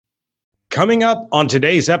Coming up on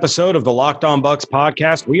today's episode of the Locked On Bucs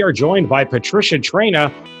podcast, we are joined by Patricia Traina,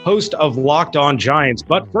 host of Locked On Giants.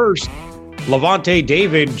 But first, Lavonte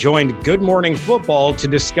David joined Good Morning Football to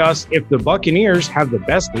discuss if the Buccaneers have the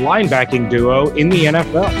best linebacking duo in the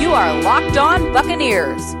NFL. You are Locked On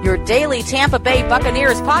Buccaneers, your daily Tampa Bay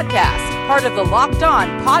Buccaneers podcast, part of the Locked On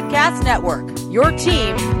Podcast Network, your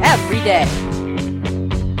team every day.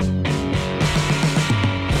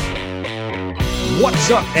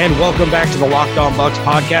 What's up, and welcome back to the Locked On Bucs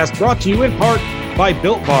podcast, brought to you in part by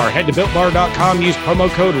Built Bar. Head to BuiltBar.com, use promo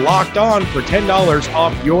code LOCKEDON for $10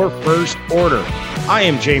 off your first order. I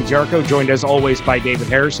am James Yarcho, joined as always by David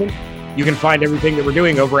Harrison. You can find everything that we're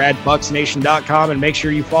doing over at BucsNation.com, and make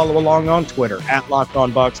sure you follow along on Twitter at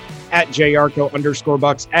LockedOnBucs, at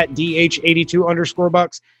JYarcho_Bucs, at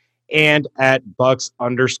DH82_Bucs, and at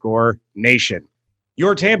Bucs_Nation.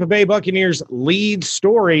 Your Tampa Bay Buccaneers lead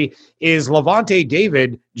story is Lavonte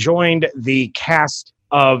David joined the cast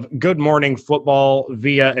of Good Morning Football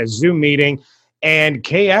via a Zoom meeting, and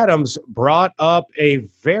Kay Adams brought up a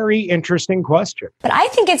very interesting question. But I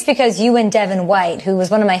think it's because you and Devin White, who was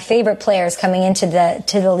one of my favorite players coming into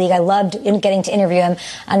the league, I loved getting to interview him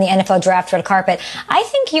on the NFL draft red carpet. I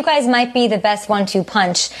think you guys might be the best 1-2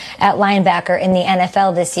 punch at linebacker in the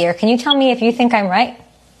NFL this year. Can you tell me if you think I'm right?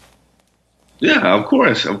 Yeah, of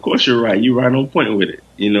course you're right. You're right on point with it.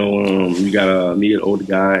 You know, you got me, an older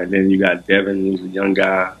guy, and then you got Devin, who's a young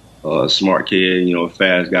guy, smart kid, a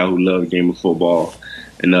fast guy who loved the game of football.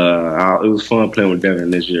 And it was fun playing with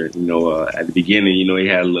Devin this year. At the beginning, he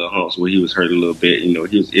had a little humps where he was hurt a little bit. He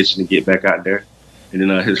was itching to get back out there. And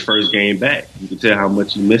then his first game back, you could tell how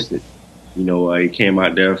much he missed it. He came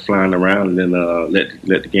out there flying around, and then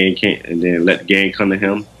let the game come to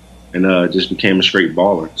him. And just became a straight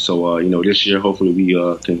baller. So, this year, hopefully we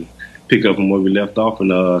can pick up from where we left off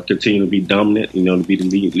and continue to be dominant, to be the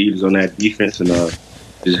leaders on that defense and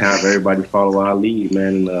just have everybody follow our lead,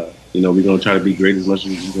 man. And, we're going to try to be great as much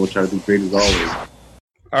as we're going to try to be great as always.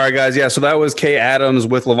 All right, guys. Yeah, so that was Kay Adams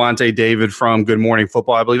with Lavonte David from Good Morning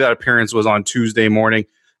Football. I believe that appearance was on Tuesday morning.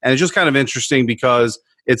 And it's just kind of interesting because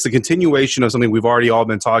it's a continuation of something we've already all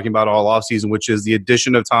been talking about all offseason, which is the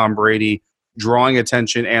addition of Tom Brady, drawing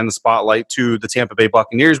attention and the spotlight to the Tampa Bay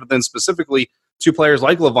Buccaneers, but then specifically to players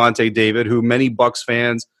like Lavonte David, who many Bucs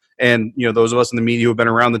fans and those of us in the media who have been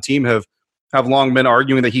around the team have long been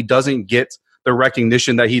arguing that he doesn't get the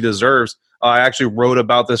recognition that he deserves. I actually wrote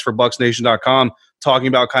about this for BucsNation.com, talking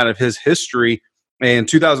about kind of his history. And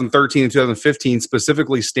 2013 and 2015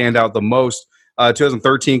 specifically stand out the most.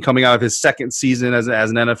 2013 coming out of his second season as an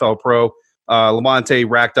NFL pro. Lavonte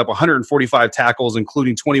racked up 145 tackles,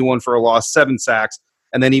 including 21 for a loss, 7 sacks,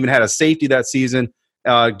 and then even had a safety that season,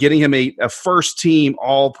 getting him a first-team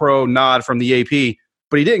All-Pro nod from the AP.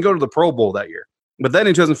 But he didn't go to the Pro Bowl that year. But then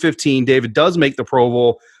in 2015, David does make the Pro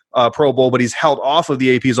Bowl, but he's held off of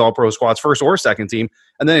the AP's All-Pro squads, first or second team.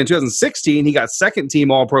 And then in 2016, he got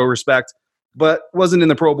second-team All-Pro respect, but wasn't in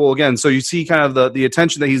the Pro Bowl again. So you see kind of the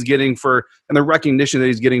attention that he's getting for and the recognition that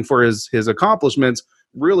he's getting for his accomplishments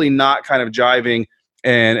really not kind of jiving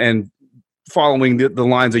and following the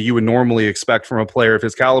lines that you would normally expect from a player of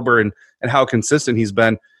his caliber and how consistent he's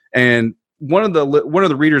been. And one of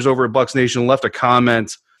the readers over at Bucs Nation left a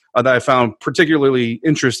comment that I found particularly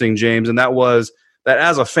interesting, James, and that was that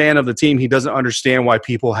as a fan of the team, he doesn't understand why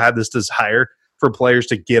people had this desire for players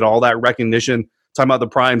to get all that recognition. Talking about the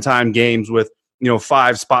primetime games with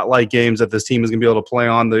 5 spotlight games that this team is going to be able to play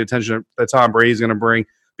on, the attention that Tom Brady is going to bring.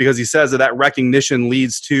 Because he says that recognition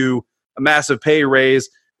leads to a massive pay raise,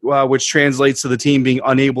 which translates to the team being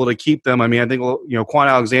unable to keep them. I mean, I think Quan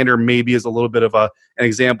Alexander maybe is a little bit of an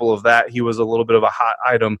example of that. He was a little bit of a hot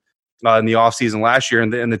item in the offseason last year,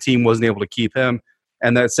 and the team wasn't able to keep him.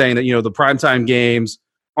 And that's saying that the primetime games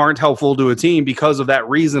aren't helpful to a team because of that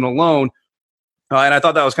reason alone. And I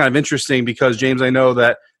thought that was kind of interesting because, James, I know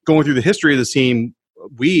that going through the history of this team,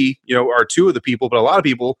 we are two of the people, but a lot of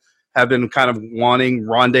people have been kind of wanting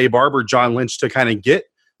Rondé Barber, John Lynch to kind of get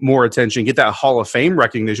more attention, get that Hall of Fame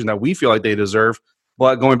recognition that we feel like they deserve.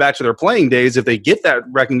 But going back to their playing days, if they get that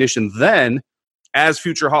recognition then as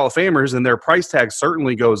future Hall of Famers, then their price tag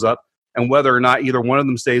certainly goes up. And whether or not either one of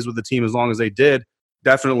them stays with the team as long as they did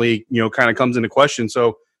definitely, kind of comes into question.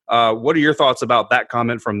 So what are your thoughts about that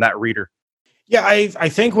comment from that reader? Yeah, I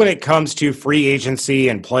think when it comes to free agency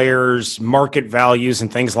and players, market values and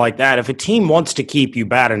things like that, if a team wants to keep you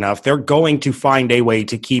bad enough, they're going to find a way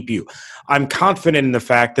to keep you. I'm confident in the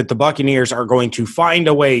fact that the Buccaneers are going to find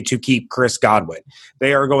a way to keep Chris Godwin.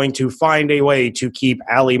 They are going to find a way to keep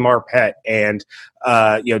Ali Marpet and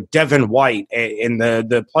Devin White and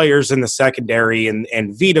the players in the secondary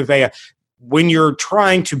and Vita Vea. when you're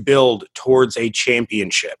trying to build towards a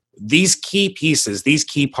championship, these key pieces, these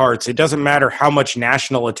key parts, it doesn't matter how much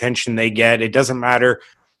national attention they get. It doesn't matter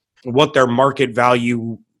what their market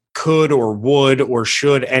value could or would or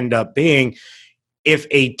should end up being. If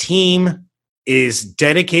a team is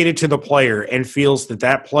dedicated to the player and feels that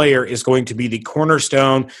that player is going to be the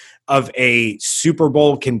cornerstone of a Super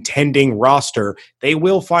Bowl contending roster, they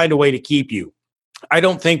will find a way to keep you. I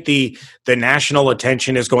don't think the national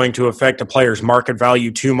attention is going to affect a player's market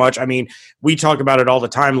value too much. I mean, we talk about it all the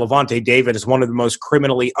time. Lavonte David is one of the most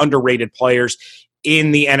criminally underrated players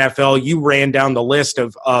in the NFL. You ran down the list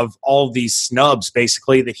of all of these snubs,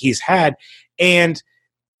 basically, that he's had. And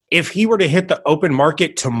if he were to hit the open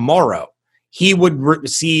market tomorrow, he would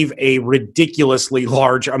receive a ridiculously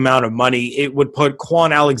large amount of money. It would put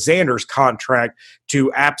Quan Alexander's contract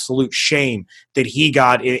to absolute shame that he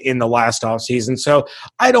got in the last offseason. So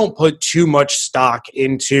I don't put too much stock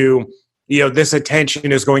into, this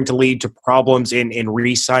attention is going to lead to problems in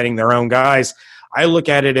re-signing their own guys. I look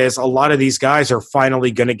at it as a lot of these guys are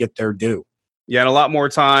finally going to get their due. Yeah, and a lot more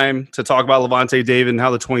time to talk about Lavonte David and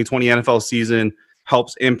how the 2020 NFL season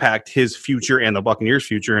helps impact his future and the Buccaneers'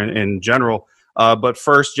 future in general. But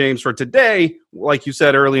first, James, for today, like you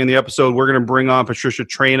said early in the episode, we're going to bring on Patricia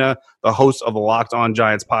Traina, the host of the Locked On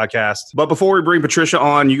Giants podcast. But before we bring Patricia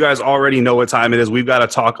on, you guys already know what time it is. We've got to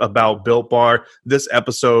talk about Built Bar. This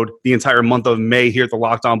episode, the entire month of May here at the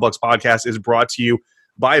Locked On Bucs podcast, is brought to you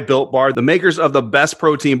by Built Bar, the makers of the best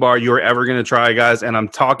protein bar you're ever going to try, guys. And I'm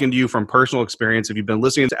talking to you from personal experience. If you've been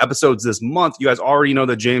listening to episodes this month, you guys already know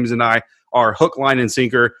that James and I are hook, line, and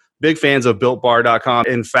sinker big fans of BuiltBar.com.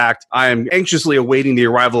 In fact, I am anxiously awaiting the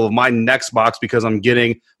arrival of my next box because I'm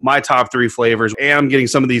getting my top 3 flavors, and I'm getting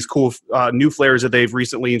some of these cool new flavors that they've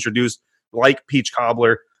recently introduced, like peach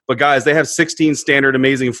cobbler. But guys, they have 16 standard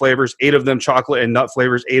amazing flavors, 8 of them chocolate and nut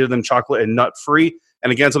flavors, 8 of them chocolate and nut free.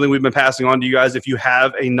 And again, something we've been passing on to you guys, if you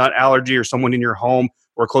have a nut allergy or someone in your home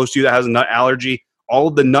or close to you that has a nut allergy, all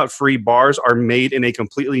of the nut-free bars are made in a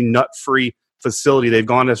completely nut-free facility. They've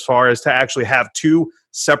gone as far as to actually have 2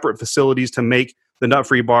 separate facilities to make the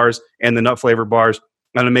nut-free bars and the nut-flavored bars.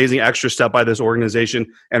 An amazing extra step by this organization.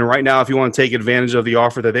 And right now, if you want to take advantage of the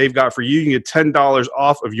offer that they've got for you, you can get $10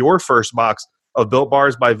 off of your first box of Built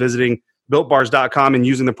Bars by visiting BuiltBars.com and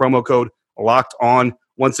using the promo code LOCKEDON.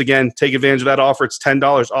 Once again, take advantage of that offer. It's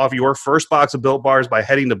 $10 off your first box of Built Bars by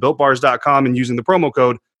heading to BuiltBars.com and using the promo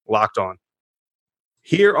code LOCKEDON.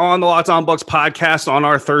 Here on the Locked On Bucs podcast on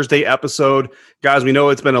our Thursday episode, guys, we know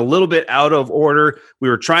it's been a little bit out of order. We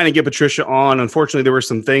were trying to get Patricia on. Unfortunately, there were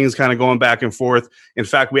some things kind of going back and forth. In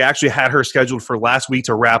fact, we actually had her scheduled for last week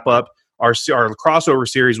to wrap up our crossover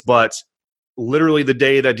series, but literally the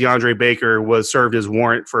day that DeAndre Baker was served his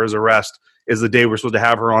warrant for his arrest is the day we're supposed to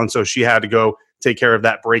have her on. So she had to go take care of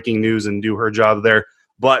that breaking news and do her job there.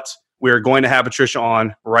 But we are going to have Patricia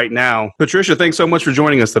on right now. Patricia, thanks so much for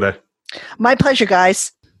joining us today. My pleasure,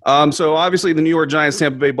 guys. So obviously the New York Giants,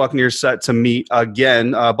 Tampa Bay Buccaneers set to meet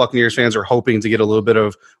again. Buccaneers fans are hoping to get a little bit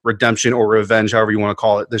of redemption or revenge, however you want to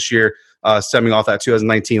call it, this year, stemming off that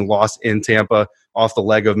 2019 loss in Tampa off the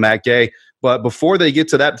leg of Matt Gay. But before they get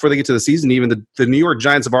to the season, even the New York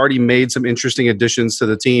Giants have already made some interesting additions to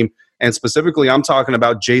the team. And specifically, I'm talking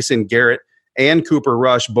about Jason Garrett and Cooper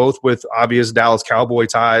Rush, both with obvious Dallas Cowboy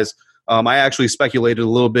ties. I actually speculated a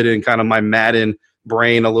little bit in kind of my Madden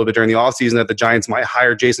brain a little bit during the offseason that the Giants might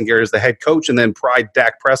hire Jason Garrett as the head coach and then pry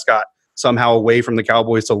Dak Prescott somehow away from the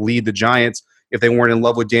Cowboys to lead the Giants if they weren't in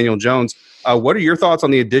love with Daniel Jones. What are your thoughts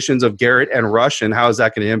on the additions of Garrett and Rush, and how is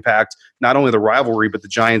that going to impact not only the rivalry but the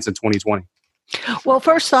Giants in 2020? Well,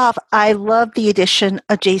 first off, I love the addition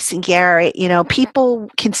of Jason Garrett.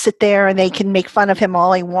 People can sit there and they can make fun of him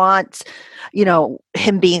all they want,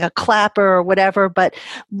 him being a clapper or whatever, but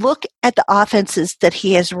look at the offenses that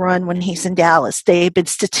he has run when he's in Dallas. They have been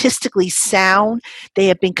statistically sound. They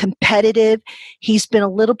have been competitive. He's been a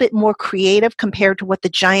little bit more creative compared to what the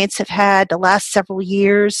Giants have had the last several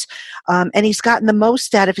years, and he's gotten the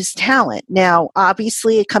most out of his talent. Now,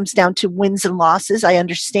 obviously, it comes down to wins and losses. I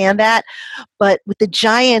understand that, but with the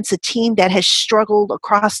Giants, a team that has struggled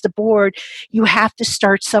across the board, you have to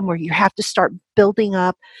start somewhere. You have to start building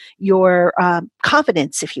up your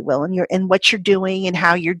confidence, if you will, in what you're doing and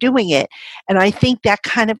how you're doing it. And I think that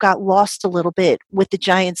kind of got lost a little bit with the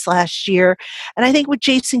Giants last year. And I think with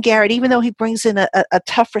Jason Garrett, even though he brings in a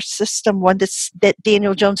tougher system, one that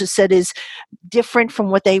Daniel Jones has said is different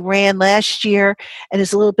from what they ran last year and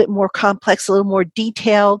is a little bit more complex, a little more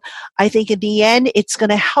detailed, I think in the end, it's going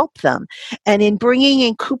to help them. And in bringing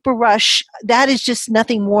in Cooper Rush, that is just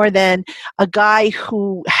nothing more than a guy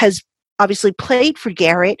who has obviously played for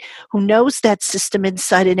Garrett, who knows that system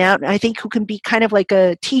inside and out, and I think who can be kind of like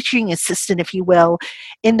a teaching assistant, if you will,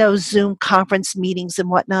 in those Zoom conference meetings and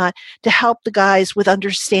whatnot, to help the guys with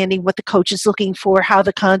understanding what the coach is looking for, how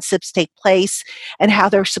the concepts take place, and how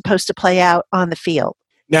they're supposed to play out on the field.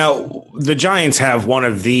 Now, the Giants have one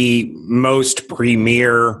of the most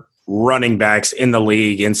premier running backs in the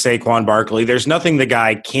league in Saquon Barkley. There's nothing the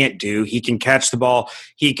guy can't do. He can catch the ball.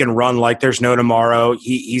 He can run like there's no tomorrow.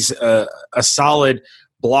 He's a solid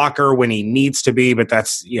blocker when he needs to be, but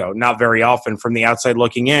that's not very often from the outside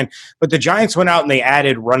looking in. But the Giants went out and they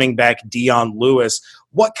added running back Dion Lewis.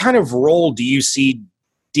 What kind of role do you see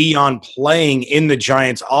Dion playing in the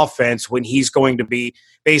Giants offense when he's going to be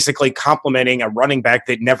basically complementing a running back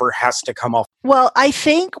that never has to come off? Well, I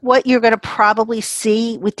think what you're going to probably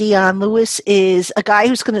see with Dion Lewis is a guy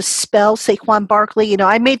who's going to spell Saquon Barkley.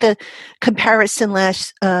 I made the comparison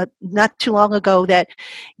not too long ago that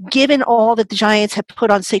given all that the Giants have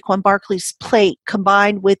put on Saquon Barkley's plate,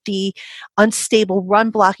 combined with the unstable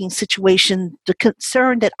run blocking situation, the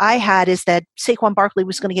concern that I had is that Saquon Barkley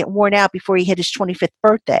was going to get worn out before he hit his 25th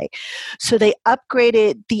birthday. So they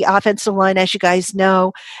upgraded the offensive line, as you guys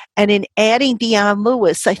know, and in adding Dion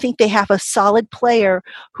Lewis, I think they have a solid player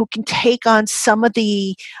who can take on some of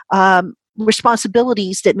the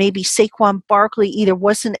responsibilities that maybe Saquon Barkley either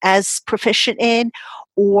wasn't as proficient in,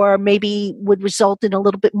 or maybe would result in a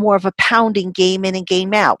little bit more of a pounding game in and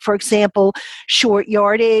game out. For example, short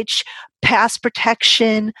yardage, pass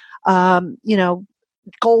protection,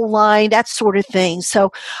 goal line, that sort of thing.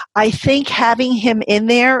 So I think having him in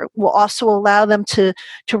there will also allow them to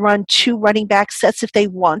run two running back sets if they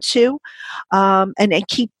want to, and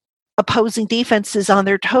keep opposing defenses on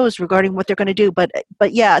their toes regarding what they're going to do. But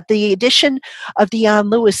yeah, the addition of Dion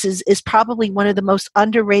Lewis is probably one of the most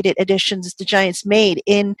underrated additions the Giants made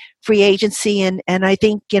in free agency, and I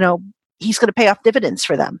think he's going to pay off dividends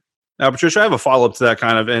for them. Now, Patricia, I have a follow-up to that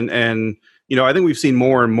kind of, and I think we've seen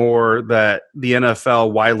more and more that the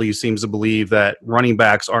NFL widely seems to believe that running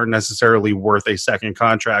backs aren't necessarily worth a second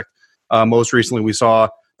contract. Most recently, we saw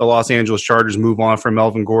the Los Angeles Chargers move on from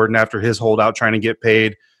Melvin Gordon after his holdout trying to get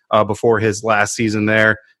paid before his last season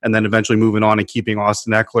there, and then eventually moving on and keeping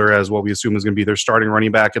Austin Eckler as what we assume is going to be their starting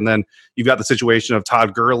running back. And then you've got the situation of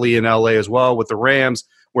Todd Gurley in LA as well with the Rams,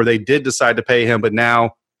 where they did decide to pay him, but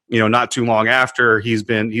now, not too long after he's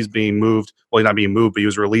being moved. Well, he's not being moved, but he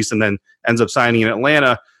was released and then ends up signing in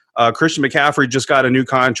Atlanta. Christian McCaffrey just got a new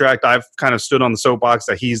contract. I've kind of stood on the soapbox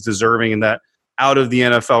that he's deserving, and that out of the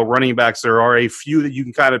NFL running backs, there are a few that you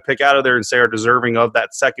can kind of pick out of there and say are deserving of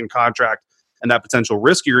that second contract and that potential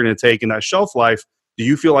risk you're going to take in that shelf life. Do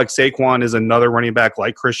you feel like Saquon is another running back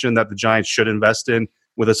like Christian that the Giants should invest in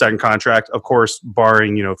with a second contract, of course,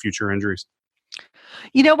 barring, future injuries?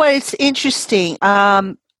 You know what? It's interesting.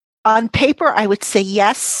 On paper, I would say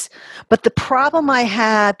yes, but the problem I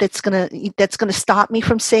have that's gonna stop me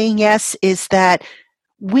from saying yes is that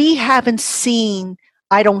we haven't seen,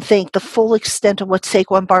 I don't think, the full extent of what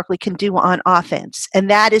Saquon Barkley can do on offense, and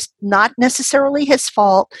that is not necessarily his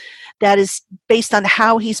fault. That is based on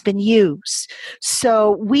how he's been used.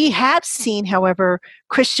 So we have seen, however,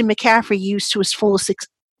 Christian McCaffrey used to his fullest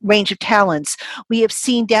range of talents. We have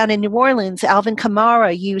seen down in New Orleans, Alvin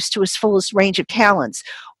Kamara used to his fullest range of talents.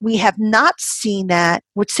 We have not seen that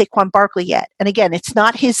with Saquon Barkley yet. And again, it's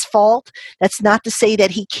not his fault. That's not to say that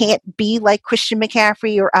he can't be like Christian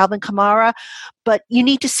McCaffrey or Alvin Kamara, but you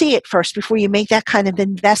need to see it first before you make that kind of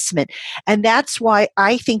investment. And that's why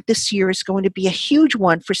I think this year is going to be a huge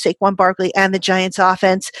one for Saquon Barkley and the Giants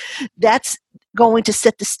offense. That's going to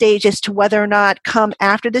set the stage as to whether or not come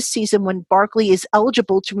after this season, when Barkley is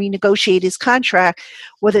eligible to renegotiate his contract,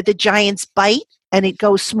 whether the Giants bite and it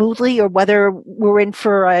goes smoothly, or whether we're in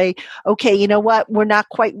for okay, you know what, we're not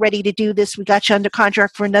quite ready to do this. We got you under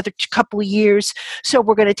contract for another couple of years, so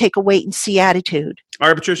we're going to take a wait-and-see attitude. All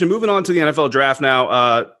right, Patricia, moving on to the NFL draft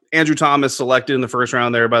now. Andrew Thomas selected in the first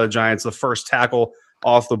round there by the Giants, the first tackle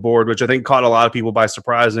off the board, which I think caught a lot of people by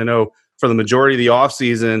surprise. I know for the majority of the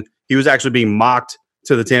offseason, he was actually being mocked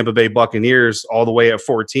to the Tampa Bay Buccaneers all the way at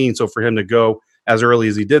 14, so for him to go as early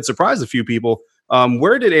as he did surprised a few people.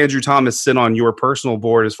 Where did Andrew Thomas sit on your personal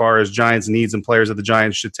board as far as Giants needs and players that the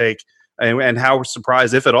Giants should take? And how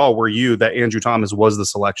surprised, if at all, were you that Andrew Thomas was the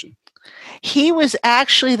selection? He was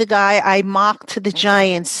actually the guy I mocked to the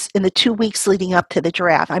Giants in the 2 weeks leading up to the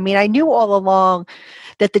draft. I mean, I knew all along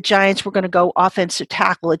that the Giants were going to go offensive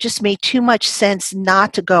tackle. It just made too much sense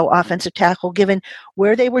not to go offensive tackle, given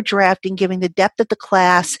where they were drafting, given the depth of the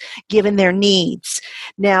class, given their needs.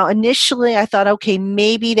 Now, initially, I thought, okay,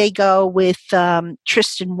 maybe they go with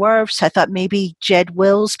Tristan Wirfs. I thought maybe Jed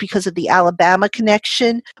Wills because of the Alabama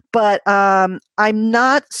connection. But I'm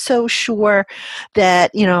not so sure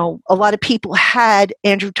that, a lot of people had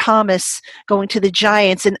Andrew Thomas going to the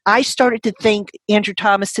Giants. And I started to think Andrew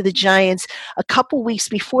Thomas to the Giants a couple weeks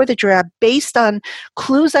before the draft based on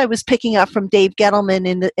clues I was picking up from Dave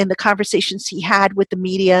Gettleman in the conversations he had with the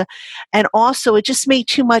media. And also, it just made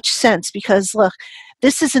too much sense because, look,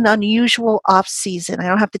 this is an unusual off season. I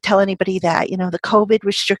don't have to tell anybody that. The COVID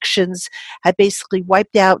restrictions have basically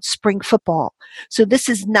wiped out spring football. So this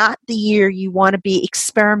is not the year you want to be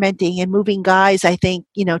experimenting and moving guys, I think,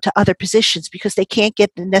 to other positions because they can't get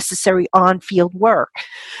the necessary on-field work.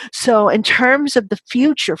 So in terms of the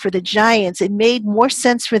future for the Giants, it made more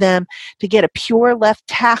sense for them to get a pure left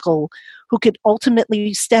tackle who could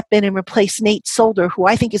ultimately step in and replace Nate Solder, who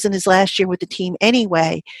I think is in his last year with the team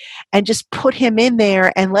anyway, and just put him in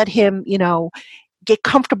there and let him, get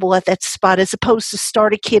comfortable at that spot as opposed to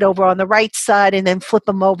start a kid over on the right side and then flip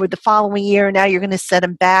him over the following year. And now you're going to set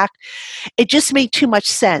him back. It just made too much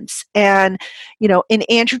sense. And, in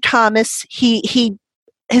Andrew Thomas, his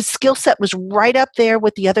skill set was right up there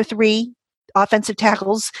with the other three offensive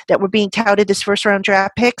tackles that were being touted as first-round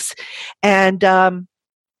draft picks. And,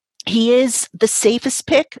 he is the safest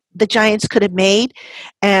pick the Giants could have made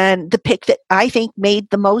and the pick that I think made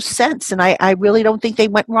the most sense. And I really don't think they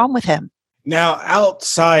went wrong with him. Now,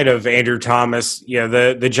 outside of Andrew Thomas,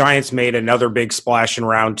 the Giants made another big splash in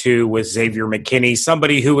round 2 with Xavier McKinney,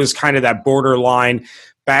 somebody who was kind of that borderline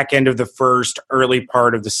back end of the first, early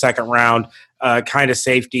part of the second round kind of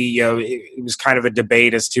safety. It was kind of a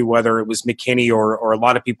debate as to whether it was McKinney or a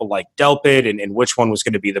lot of people like Delpit and which one was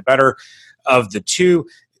going to be the better of the two.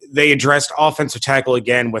 They addressed offensive tackle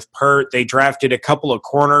again with Pert. They drafted a couple of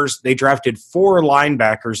corners. They drafted 4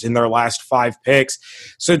 linebackers in their last 5 picks.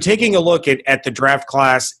 So taking a look at the draft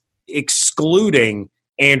class, excluding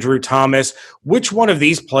Andrew Thomas, which one of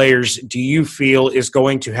these players do you feel is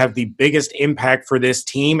going to have the biggest impact for this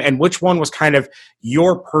team? And which one was kind of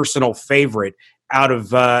your personal favorite out of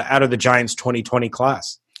the Giants 2020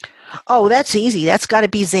 class? Oh, that's easy. That's got to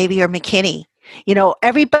be Xavier McKinney.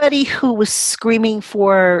 Everybody who was screaming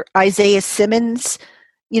for Isaiah Simmons,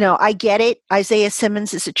 I get it. Isaiah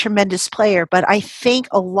Simmons is a tremendous player, but I think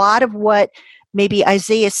a lot of what maybe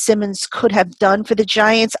Isaiah Simmons could have done for the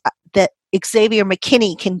Giants that Xavier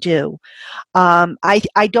McKinney can do.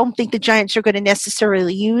 I don't think the Giants are going to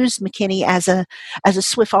necessarily use McKinney as a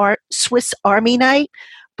Swiss Army knife,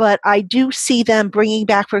 but I do see them bringing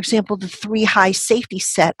back, for example, the 3 high safety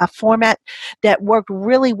set, a format that worked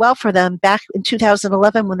really well for them back in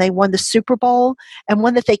 2011 when they won the Super Bowl, and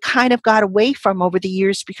one that they kind of got away from over the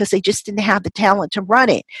years because they just didn't have the talent to run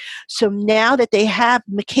it. So now that they have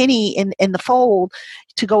McKinney in the fold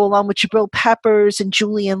to go along with Jabril Peppers and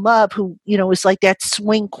Julian Love, who, is like that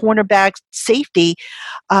swing cornerback safety,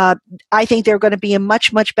 I think they're going to be in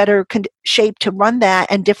much, much better shape to run that.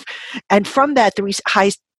 And from that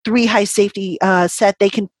 3 high safety set, they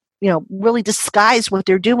can, really disguise what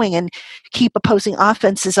they're doing and keep opposing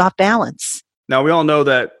offenses off balance. Now, we all know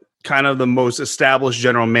that kind of the most established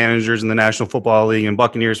general managers in the National Football League, and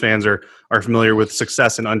Buccaneers fans are familiar with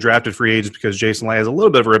success in undrafted free agents because Jason Licht has a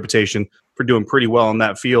little bit of a reputation for doing pretty well in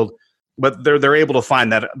that field. But they're able to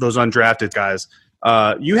find those undrafted guys.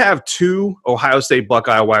 You have 2 Ohio State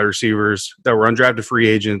Buckeye wide receivers that were undrafted free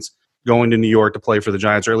agents going to New York to play for the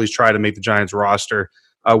Giants, or at least try to make the Giants roster.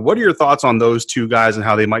 What are your thoughts on those 2 guys and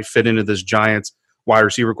how they might fit into this Giants wide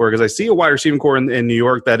receiver core? Because I see a wide receiving core in New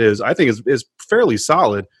York that I think is fairly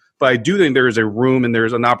solid, but I do think there is a room and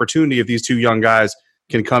there's an opportunity if these 2 young guys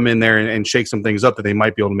can come in there and shake some things up that they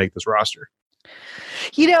might be able to make this roster.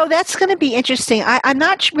 That's going to be interesting. I'm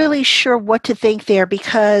not really sure what to think there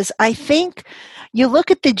because I think you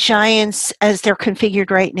look at the Giants as they're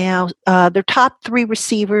configured right now. Their top 3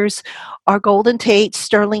 receivers are Golden Tate,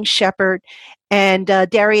 Sterling Shepard, and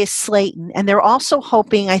Darius Slayton. And they're also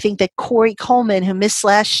hoping, I think, that Corey Coleman, who missed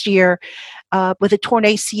last year with a torn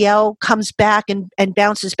ACL, comes back and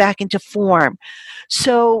bounces back into form.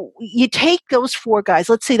 So you take those 4 guys.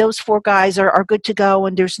 Let's say those 4 guys are good to go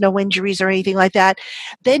and there's no injuries or anything like that.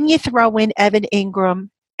 Then you throw in Evan Ingram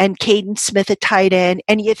and Caden Smith at tight end,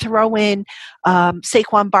 and you throw in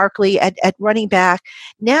Saquon Barkley at running back.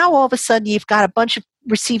 Now all of a sudden you've got a bunch of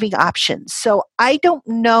receiving options. So I don't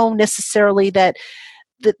know necessarily that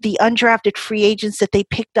the undrafted free agents that they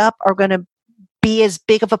picked up are going to be as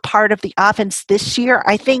big of a part of the offense this year.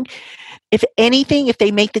 I think, if anything, if they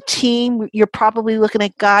make the team, you're probably looking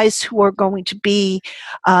at guys who are going to be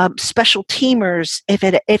special teamers,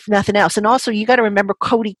 if nothing else. And also, you got to remember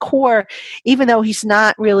Cody Core, even though he's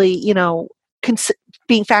not really,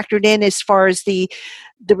 being factored in as far as the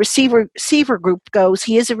receiver group goes,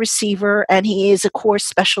 he is a receiver and he is a core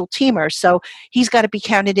special teamer. So he's got to be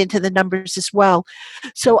counted into the numbers as well.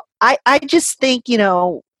 So I just think,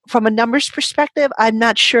 from a numbers perspective, I'm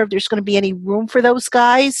not sure if there's going to be any room for those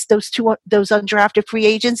guys, those undrafted free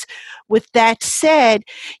agents. With that said,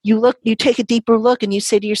 you take a deeper look and you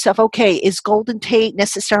say to yourself, okay, is Golden Tate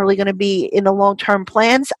necessarily going to be in the long-term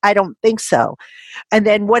plans? I don't think so. And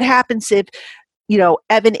then what happens if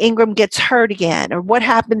Evan Ingram gets hurt again? Or what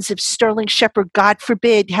happens if Sterling Shepard, God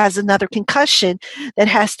forbid, has another concussion that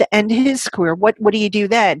has to end his career? What do you do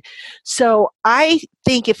then? So I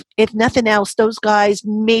think if nothing else, those guys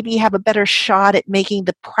maybe have a better shot at making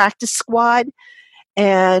the practice squad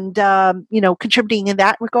and, contributing in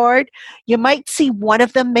that regard. You might see one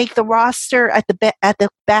of them make the roster at the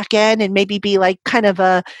back end and maybe be like kind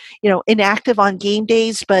of inactive on game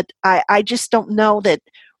days. But I just don't know that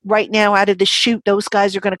right now out of the chute, those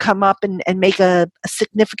guys are going to come up and make a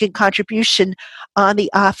significant contribution on the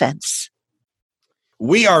offense.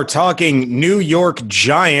 We are talking New York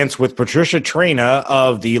Giants with Patricia Traina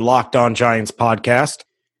of the Locked On Giants podcast.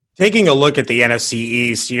 Taking a look at the NFC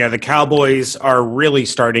East, the Cowboys are really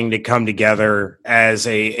starting to come together as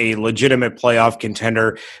a legitimate playoff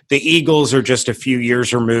contender. The Eagles are just a few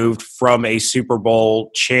years removed from a Super Bowl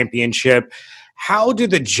championship. How do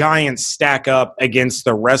the Giants stack up against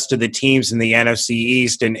the rest of the teams in the NFC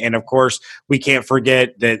East? And of course, we can't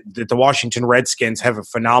forget that the Washington Redskins have a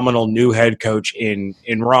phenomenal new head coach in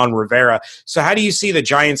Ron Rivera. So how do you see the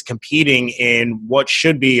Giants competing in what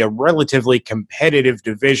should be a relatively competitive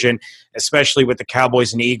division, especially with the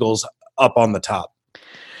Cowboys and Eagles up on the top?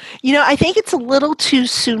 I think it's a little too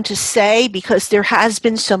soon to say because there has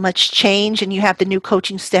been so much change and you have the new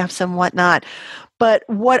coaching staffs and whatnot. But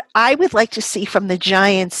what I would like to see from the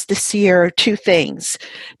Giants this year are two things.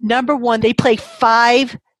 Number one, they play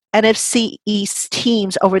 5 NFC East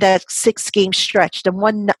teams over that 6-game stretch. The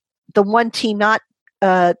one team not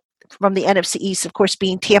from the NFC East, of course,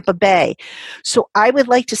 being Tampa Bay. So I would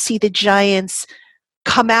like to see the Giants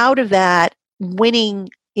come out of that winning,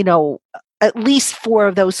 at least 4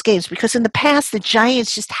 of those games, because in the past, the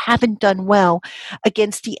Giants just haven't done well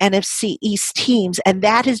against the NFC East teams. And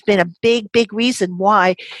that has been a big, big reason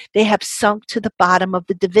why they have sunk to the bottom of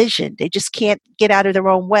the division. They just can't get out of their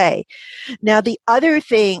own way. Now, the other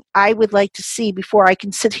thing I would like to see before I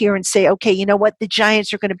can sit here and say, okay, you know what, the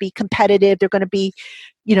Giants are going to be competitive. They're going to be,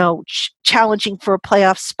 challenging for a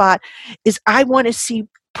playoff spot, is I want to see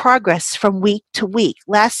progress from week to week.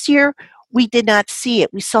 Last year, we did not see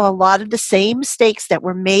it. We saw a lot of the same mistakes that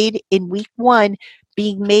were made in week 1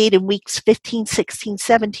 being made in weeks 15, 16,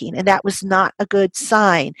 17, and that was not a good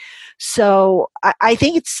sign. So I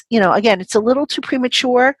think it's, again, it's a little too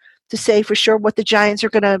premature to say for sure what the Giants are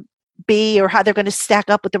going to be or how they're going to stack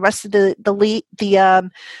up with the rest of the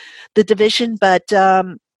division, but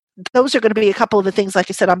those are going to be a couple of the things, like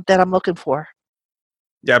I said, that I'm looking for.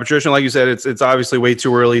 Yeah, Patricia, like you said, it's obviously way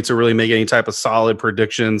too early to really make any type of solid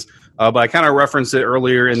predictions. But I kind of referenced it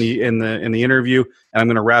earlier in the interview, and I'm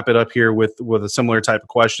going to wrap it up here with a similar type of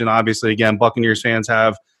question. Obviously, again, Buccaneers fans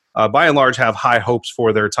have, by and large, have high hopes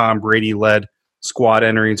for their Tom Brady-led squad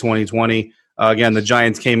entering 2020. Again, the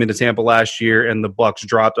Giants came into Tampa last year, and the Bucs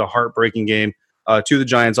dropped a heartbreaking game to the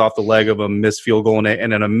Giants off the leg of a missed field goal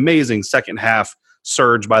and an amazing second half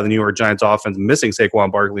surge by the New York Giants offense, missing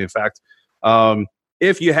Saquon Barkley, in fact.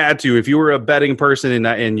 If you were a betting person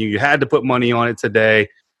and you had to put money on it today,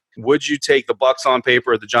 would you take the Bucs on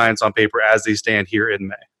paper or the Giants on paper as they stand here in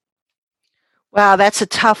May? Wow, that's a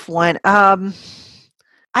tough one. I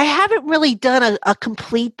haven't really done a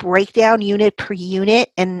complete breakdown unit per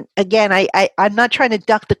unit. And again, I'm not trying to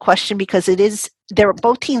duck the question because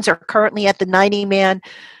both teams are currently at the 90-man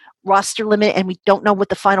roster limit, and we don't know what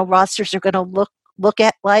the final rosters are going to look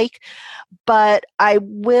at like. But I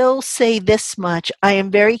will say this much. I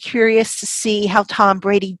am very curious to see how Tom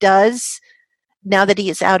Brady does now that he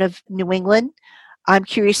is out of New England. I'm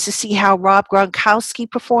curious to see how Rob Gronkowski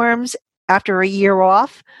performs after a year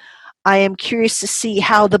off. I am curious to see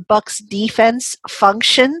how the Bucs defense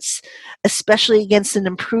functions, especially against an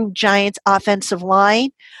improved Giants offensive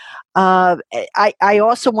line. I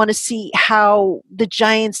also want to see how the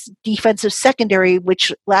Giants defensive secondary,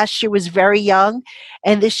 which last year was very young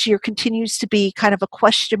and this year continues to be kind of a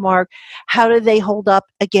question mark, how do they hold up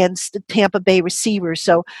against the Tampa Bay receivers?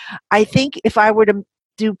 So I think if I were to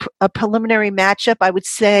do a preliminary matchup, I would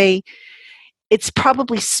say it's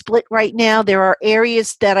probably split right now. There are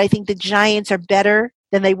areas that I think the Giants are better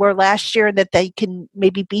than they were last year and that they can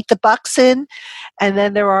maybe beat the Bucs in. And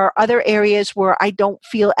then there are other areas where I don't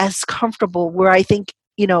feel as comfortable, where I think,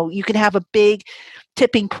 you can have a big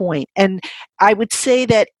tipping point. And I would say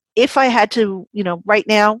that if I had to, right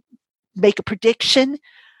now make a prediction,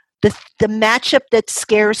 the matchup that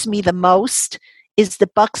scares me the most is the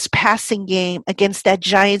Bucs passing game against that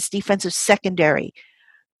Giants defensive secondary.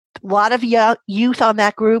 A lot of youth on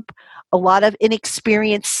that group, a lot of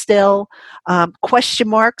inexperience still, question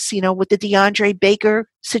marks, with the DeAndre Baker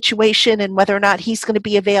situation and whether or not he's going to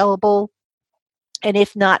be available. And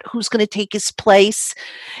if not, who's going to take his place?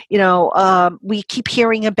 We keep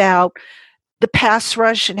hearing about the pass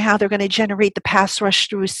rush and how they're going to generate the pass rush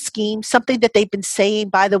through a scheme, something that they've been saying,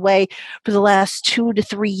 by the way, for the last 2 to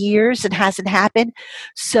 3 years and hasn't happened.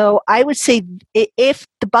 So I would say if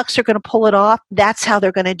the Bucs are going to pull it off, that's how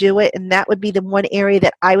they're going to do it. And that would be the one area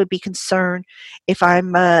that I would be concerned if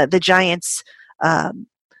I'm the Giants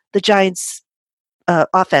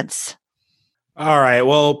offense. All right.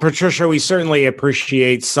 Well, Patricia, we certainly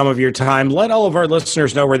appreciate some of your time. Let all of our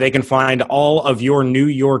listeners know where they can find all of your New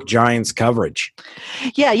York Giants coverage.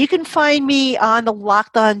 Yeah, you can find me on the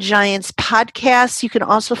Locked On Giants podcast. You can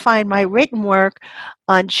also find my written work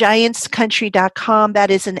on giantscountry.com. That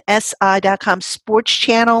is an SI.com sports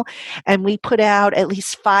channel. And we put out at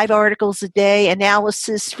least 5 articles a day,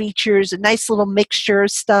 analysis, features, a nice little mixture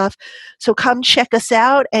of stuff. So come check us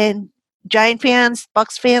out, and Giant fans,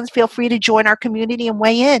 Bucs fans, feel free to join our community and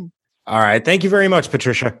weigh in. All right. Thank you very much,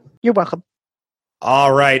 Patricia. You're welcome.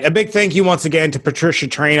 All right. A big thank you once again to Patricia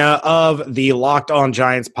Traina of the Locked On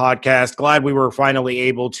Giants podcast. Glad we were finally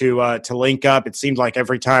able to link up. It seemed like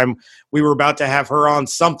every time we were about to have her on,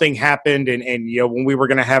 something happened. And when we were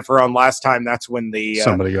going to have her on last time, that's when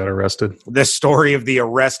somebody got arrested. The story of the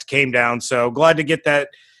arrest came down. So glad to get that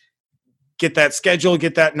schedule,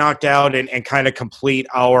 get that knocked out, and kind of complete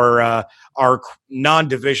our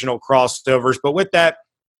non-divisional crossovers. But with that,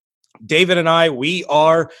 David and I, we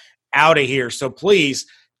are out of here. So please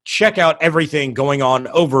check out everything going on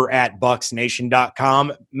over at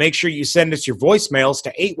bucksnation.com. Make sure you send us your voicemails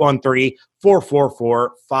to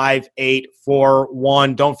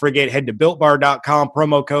 813-444-5841. Don't forget, head to builtbar.com,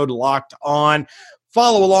 promo code locked on.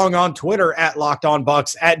 Follow along on Twitter at Locked On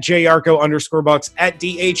Bucs, at JYarcho_Bucs, at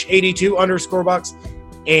DH82_Bucs,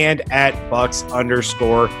 and at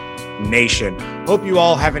Bucs_Nation. Hope you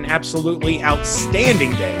all have an absolutely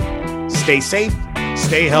outstanding day. Stay safe,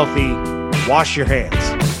 stay healthy, wash your hands.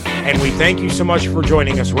 And we thank you so much for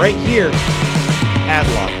joining us right here at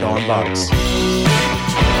Locked On Bucs.